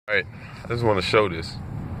Alright, I just want to show this.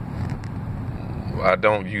 I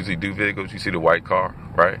don't usually do vehicles. You see the white car,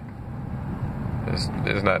 right? It's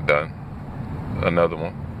not done. Another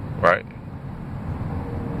one, right?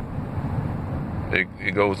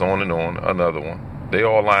 It goes on and on. Another one. They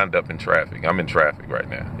all lined up in traffic. I'm in traffic right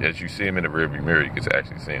now. As you see them in the rearview mirror, you can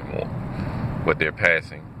actually see them more. But they're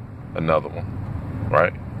passing. Another one,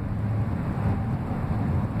 right?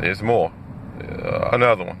 There's more.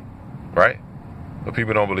 Another one, right? But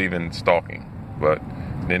people don't believe in stalking. But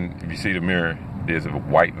then if you see the mirror, there's a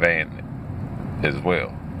white van as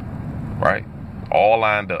well, right? All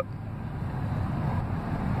lined up.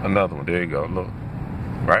 Another one. There you go. Look,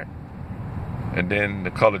 right? And then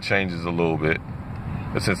the color changes a little bit.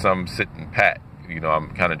 But since I'm sitting pat,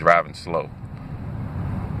 I'm kind of driving slow.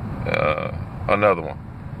 Another one.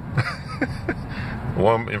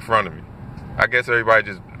 One in front of me. I guess everybody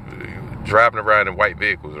just driving around in white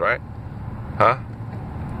vehicles, right? Huh?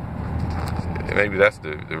 Maybe that's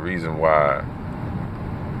the reason why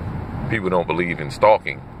people don't believe in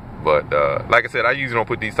stalking. But like I said, I usually don't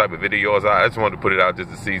put these type of videos out. I just wanted to put it out just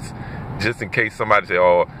to see, just in case somebody say,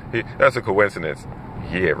 oh, that's a coincidence.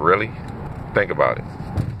 Yeah, really? Think about it.